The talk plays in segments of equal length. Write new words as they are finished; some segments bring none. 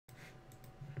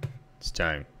It's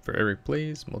time for Eric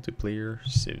Plays Multiplayer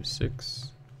Civ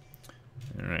 6.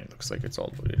 Alright, looks like it's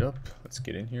all loaded up. Let's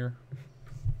get in here.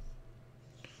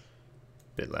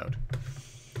 Bit loud.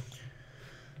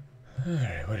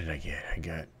 Alright, what did I get? I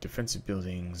got defensive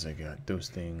buildings, I got those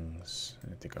things.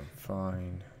 I think I'm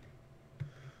fine.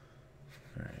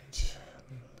 Alright.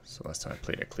 So last time I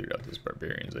played, I cleared out those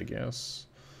barbarians, I guess.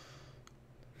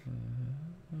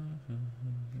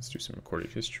 Let's do some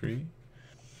recorded history.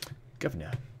 Governor.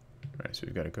 Alright, so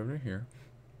we've got a governor here.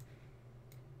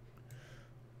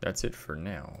 That's it for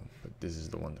now, but this is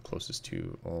the one the closest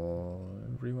to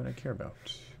everyone I care about.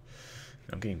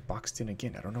 And I'm getting boxed in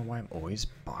again. I don't know why I'm always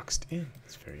boxed in.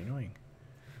 It's very annoying.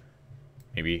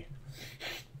 Maybe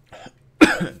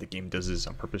the game does this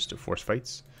on purpose to force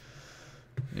fights.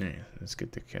 Yeah, let's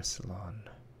get the Castellan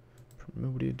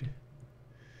promoted.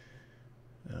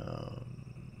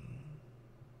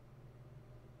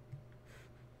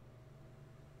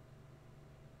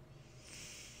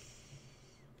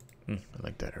 I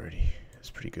like that already. It's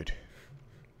pretty good.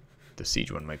 The siege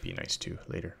one might be nice too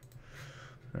later.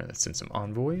 Alright, let's send some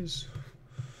envoys.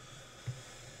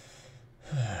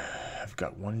 I've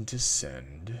got one to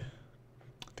send.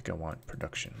 I think I want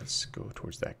production. Let's go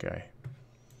towards that guy.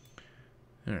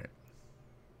 Alright.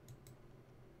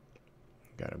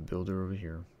 Got a builder over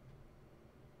here.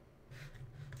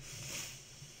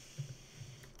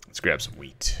 Let's grab some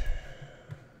wheat.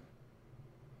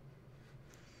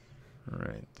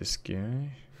 Alright, this guy.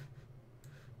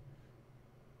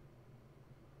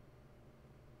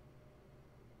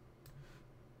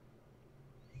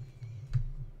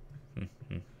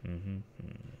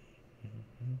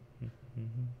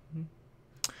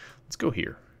 Let's go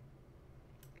here.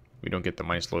 We don't get the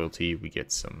minus loyalty. We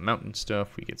get some mountain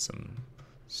stuff. We get some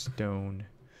stone.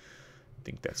 I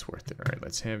think that's worth it. Alright,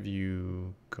 let's have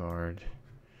you guard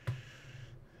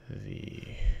the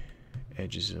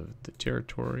edges of the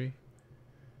territory.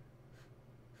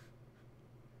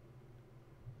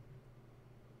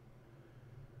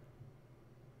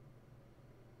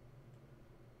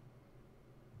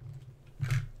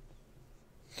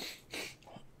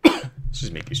 Let's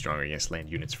just make you stronger against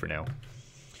land units for now.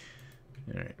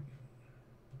 Alright.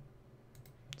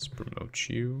 Let's promote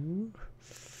you.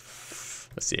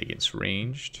 Let's say against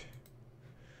ranged.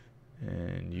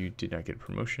 And you did not get a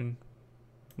promotion.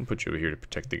 I'll put you over here to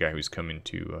protect the guy who's coming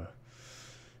to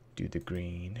do the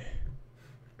green.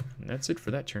 And that's it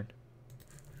for that turn.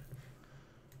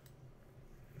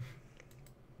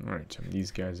 Alright, so these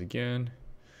guys again.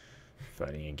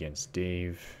 Fighting against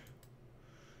Dave.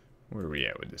 Where are we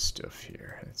at with this stuff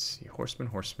here? Let's see. Horseman,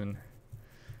 horseman.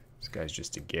 This guy's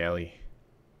just a galley.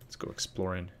 Let's go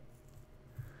exploring.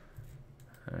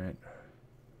 Alright.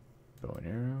 Bow and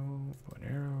arrow. Bow and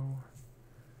arrow.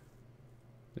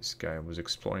 This guy was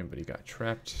exploring, but he got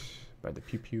trapped by the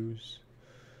pew-pews.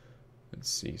 Let's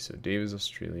see. So Dave is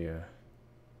Australia.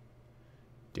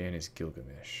 Dan is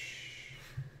Gilgamesh.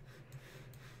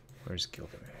 Where's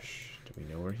Gilgamesh? Do we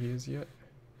know where he is yet?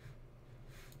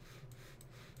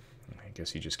 I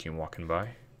guess he just came walking by.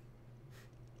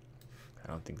 I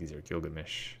don't think these are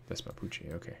Gilgamesh. That's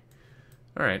Mapuche. Okay.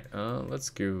 Alright, let's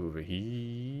go over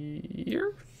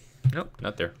here. Nope,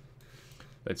 not there.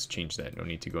 Let's change that. No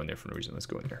need to go in there for no reason. Let's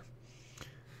go in there.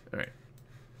 Alright.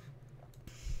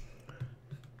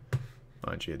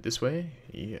 Launch it this way.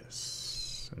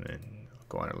 Yes. And then I'll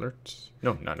go on alert.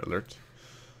 No, not alert.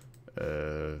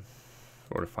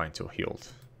 Fortify until healed.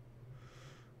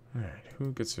 Alright,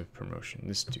 who gets a promotion?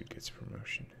 This dude gets a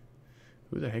promotion.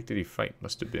 Who the heck did he fight?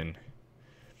 Must have been...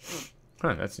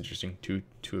 Huh, that's interesting. Two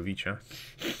of each, huh?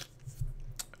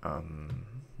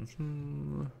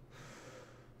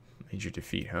 Major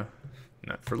defeat, huh?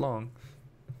 Not for long.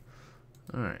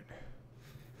 Alright.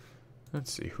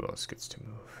 Let's see who else gets to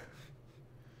move.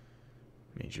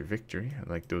 Major victory. I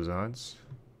like those odds.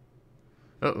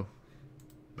 Uh-oh.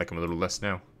 Like them a little less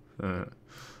now. Okay.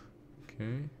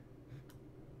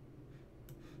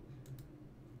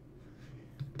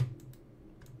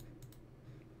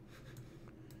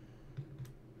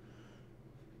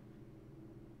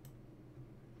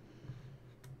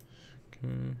 Okay.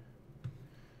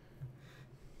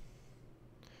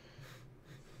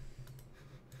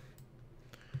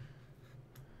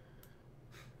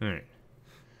 Alright.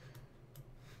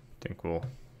 Think we'll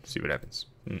see what happens.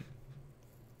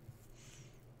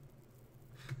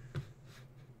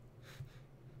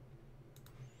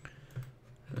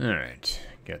 Alright.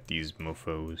 Got these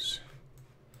mofos.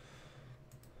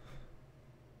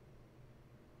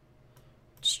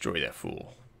 Destroy that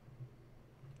fool.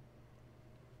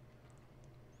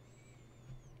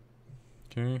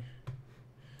 Okay.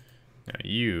 Now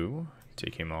you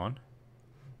take him on.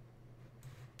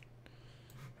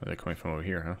 Oh, they're coming from over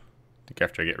here, huh? I think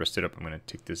after I get rested up, I'm gonna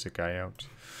take this guy out.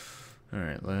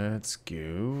 Alright, let's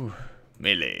go.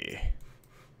 Melee.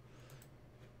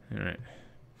 Alright.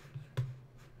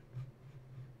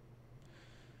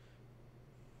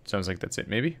 Sounds like that's it,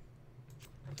 maybe?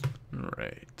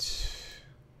 Alright.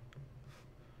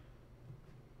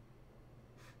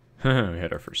 We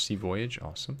had our first sea voyage.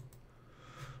 Awesome.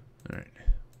 Alright.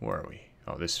 Where are we?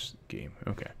 Oh, this game.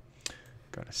 Okay.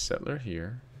 Got a settler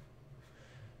here.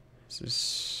 Is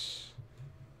this...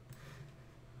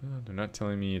 Oh, they're not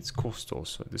telling me it's coastal,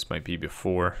 so this might be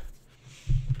before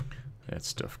that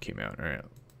stuff came out. Alright.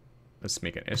 Let's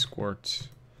make an escort.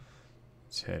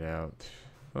 Let's head out.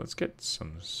 Well, let's get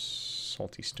some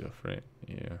salty stuff, right?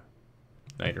 Yeah.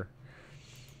 Niter.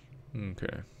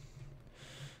 Okay.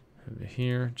 Over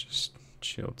here, just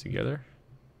chill together.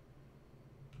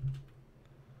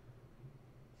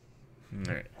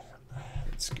 Alright.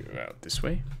 Let's go out this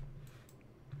way.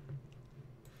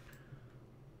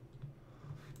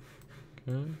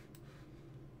 Okay.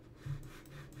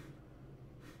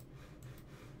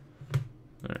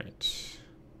 Alright.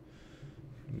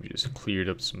 We just cleared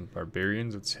up some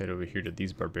barbarians. Let's head over here to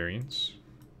these barbarians.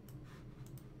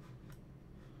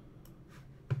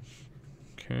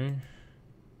 Okay.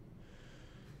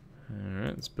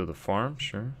 Alright, let's build a farm,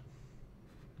 sure.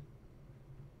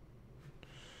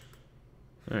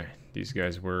 Alright, these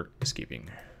guys were escaping.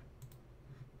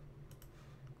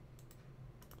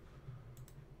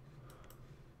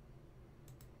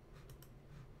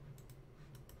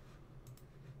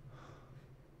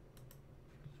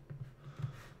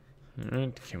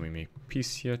 Alright, can we make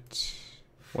peace yet?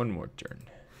 One more turn.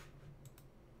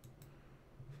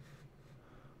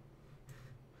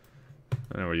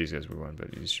 I don't know where these guys were going, but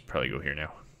these should probably go here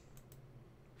now.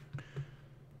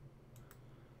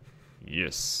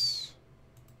 Yes.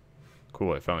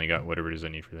 Cool, I finally got whatever it is I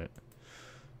need for that.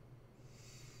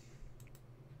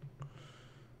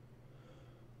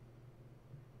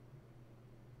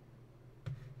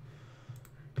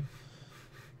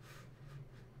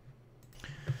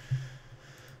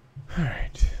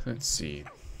 Alright, let's see.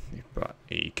 They brought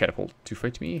a catapult to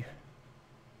fight me.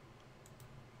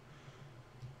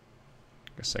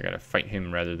 Guess I gotta fight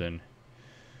him rather than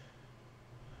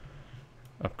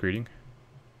upgrading.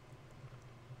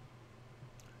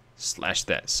 Slash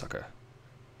that sucker.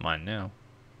 Mine now.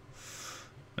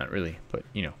 Not really, but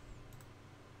you know.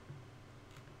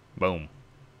 Boom.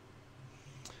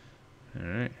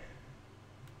 Alright.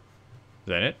 Is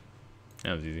that it?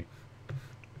 That was easy.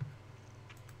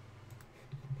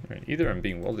 Alright, either I'm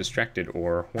being well distracted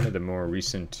or one of the more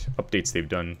recent updates they've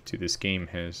done to this game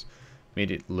has made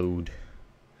it load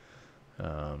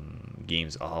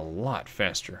games a lot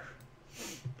faster.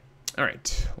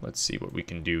 Alright, let's see what we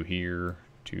can do here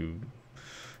to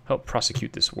help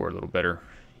prosecute this war a little better.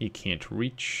 He can't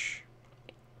reach.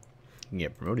 He can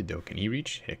get promoted though. Can he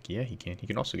reach? Heck yeah, he can. He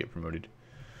can also get promoted.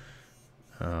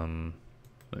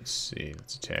 Let's see.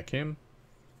 Let's attack him.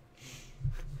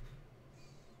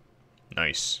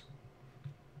 Nice.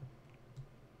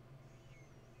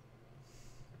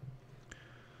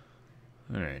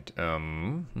 Alright,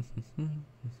 we'll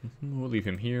leave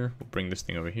him here. We'll bring this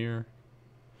thing over here.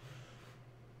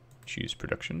 Choose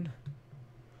production.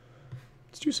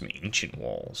 Let's do some ancient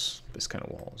walls. This kind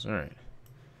of walls. Alright.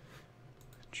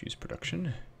 Choose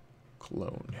production.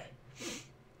 Clone.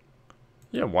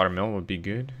 Yeah, watermelon would be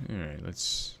good. Alright,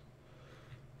 let's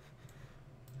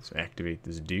activate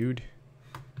this dude.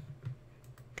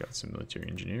 Got some military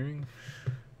engineering.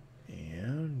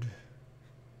 And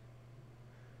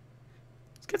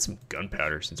let's get some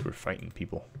gunpowder since we're fighting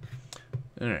people.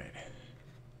 Alright.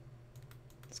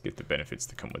 Let's get the benefits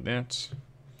that come with that.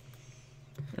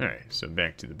 Alright, so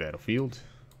back to the battlefield.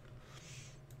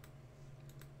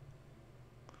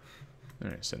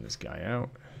 Alright, send this guy out.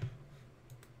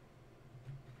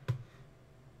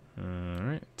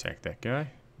 Alright, attack that guy.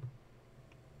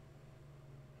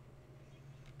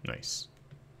 Nice.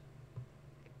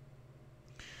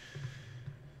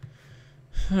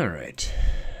 Alright.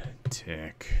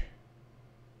 Attack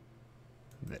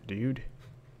that dude.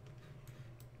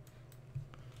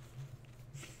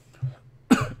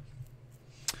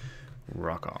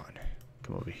 Rock on.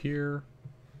 Come over here.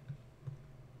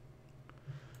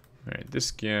 Alright,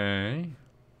 this guy.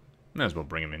 Might as well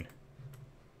bring him in.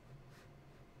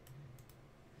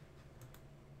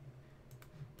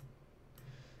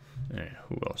 Alright,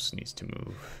 who else needs to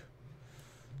move?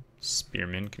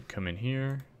 Spearman could come in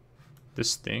here.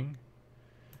 This thing.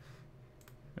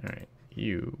 Alright,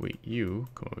 you, wait, you,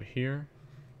 come over here.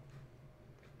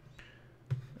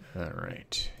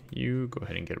 Alright, you go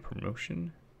ahead and get a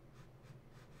promotion.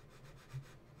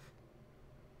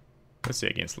 Let's say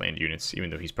against land units, even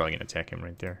though he's probably going to attack him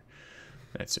right there.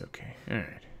 That's okay.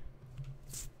 Alright.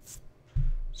 This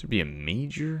would be a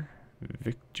major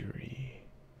victory.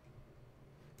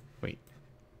 Wait.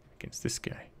 Against this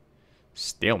guy.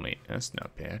 Stalemate. That's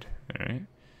not bad. Alright.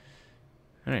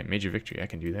 Alright, major victory. I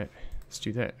can do that. Let's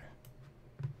do that.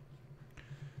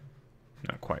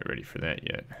 Not quite ready for that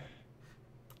yet.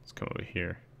 Let's come over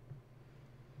here.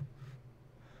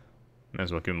 Might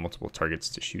as well give him multiple targets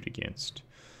to shoot against.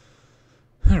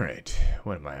 Alright,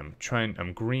 what am I?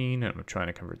 I'm green. I'm trying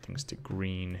to convert things to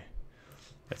green.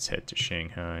 Let's head to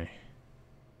Shanghai.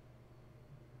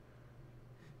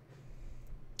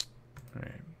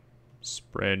 Alright,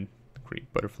 spread,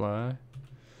 Great Butterfly.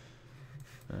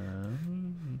 So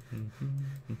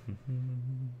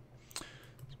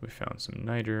we found some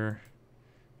niter.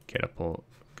 Catapult.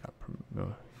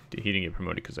 He didn't get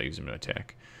promoted because I used him to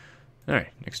attack.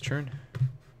 Alright, next turn.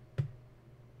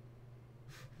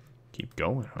 Keep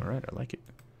going. Alright, I like it.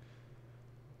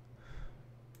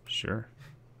 Sure.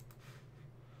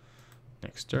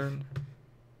 Next turn.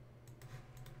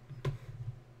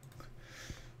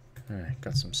 Alright,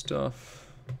 got some stuff.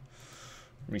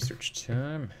 Research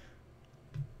time.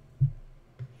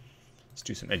 Let's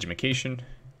do some edumacation.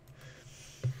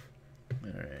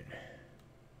 Alright.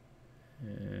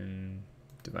 And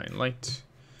Divine Light.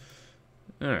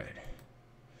 Alright.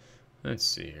 Let's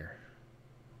see here.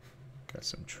 Got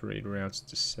some trade routes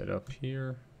to set up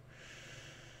here.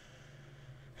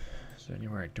 Is there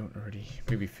anywhere I don't already?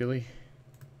 Maybe Philly?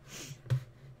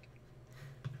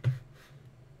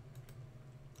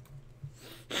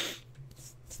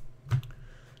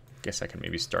 Guess I can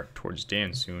maybe start towards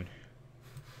Dan soon.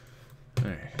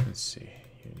 Alright, let's see.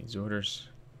 He needs orders.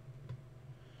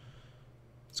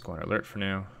 Let's go on alert for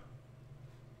now.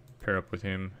 Pair up with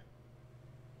him.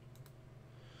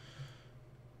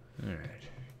 Alright,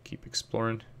 keep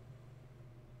exploring.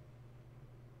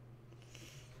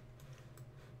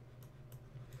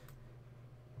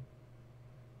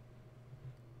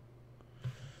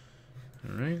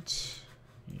 Alright,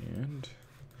 and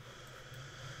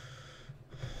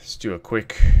let's do a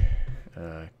quick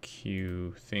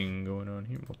queue thing going on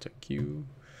here. Multi-queue.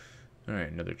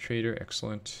 Alright, another trader,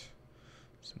 excellent.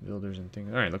 Some builders and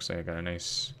things. Alright, looks like I got a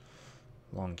nice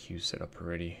long queue set up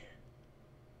already.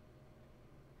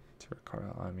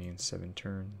 I mean 7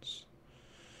 turns.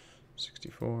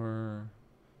 64,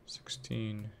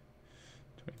 16,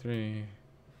 23.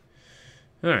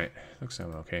 Alright, looks like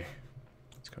I'm okay.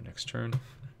 Let's go next turn.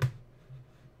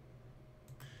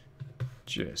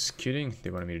 Just kidding. They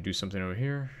wanted me to do something over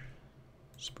here.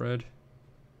 Spread.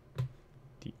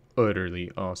 The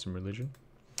utterly awesome religion.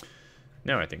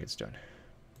 Now I think it's done.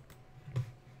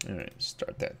 Alright,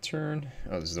 start that turn.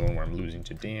 Oh, this is the one where I'm losing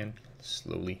to Dan.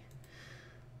 Slowly.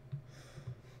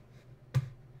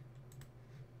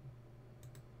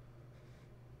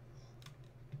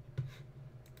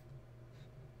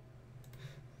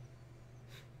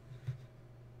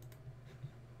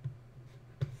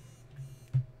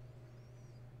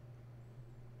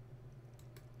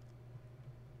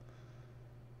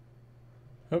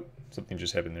 Oh, something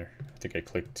just happened there. I think I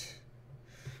clicked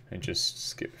and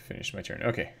just finished my turn.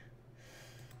 Okay.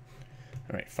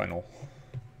 Alright, final.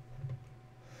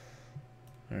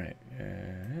 Alright,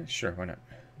 sure, why not?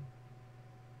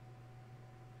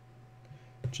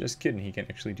 Just kidding, he can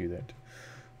actually do that.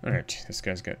 Alright, this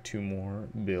guy's got 2 more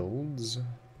builds.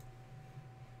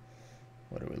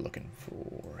 What are we looking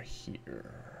for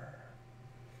here?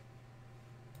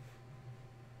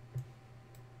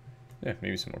 Yeah,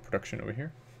 maybe some more production over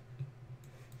here.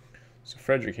 So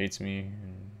Frederick hates me,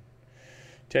 and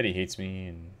Teddy hates me,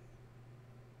 and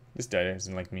this guy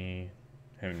doesn't like me.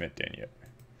 I haven't met Dan yet.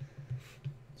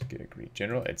 Let's get a Greek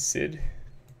general at Sid.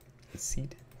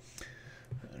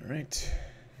 Alright.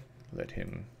 Let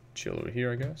him chill over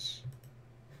here, I guess.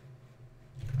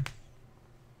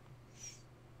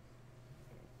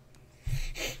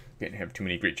 Can't have too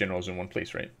many great generals in one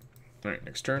place, right? Alright,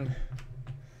 next turn.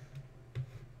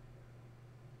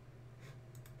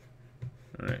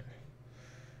 Alright.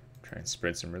 Try and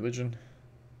spread some religion.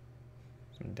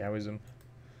 Some Taoism.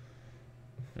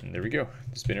 And there we go.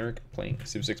 This has been Eric playing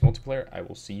Civ 6 Multiplayer. I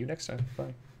will see you next time.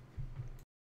 Bye.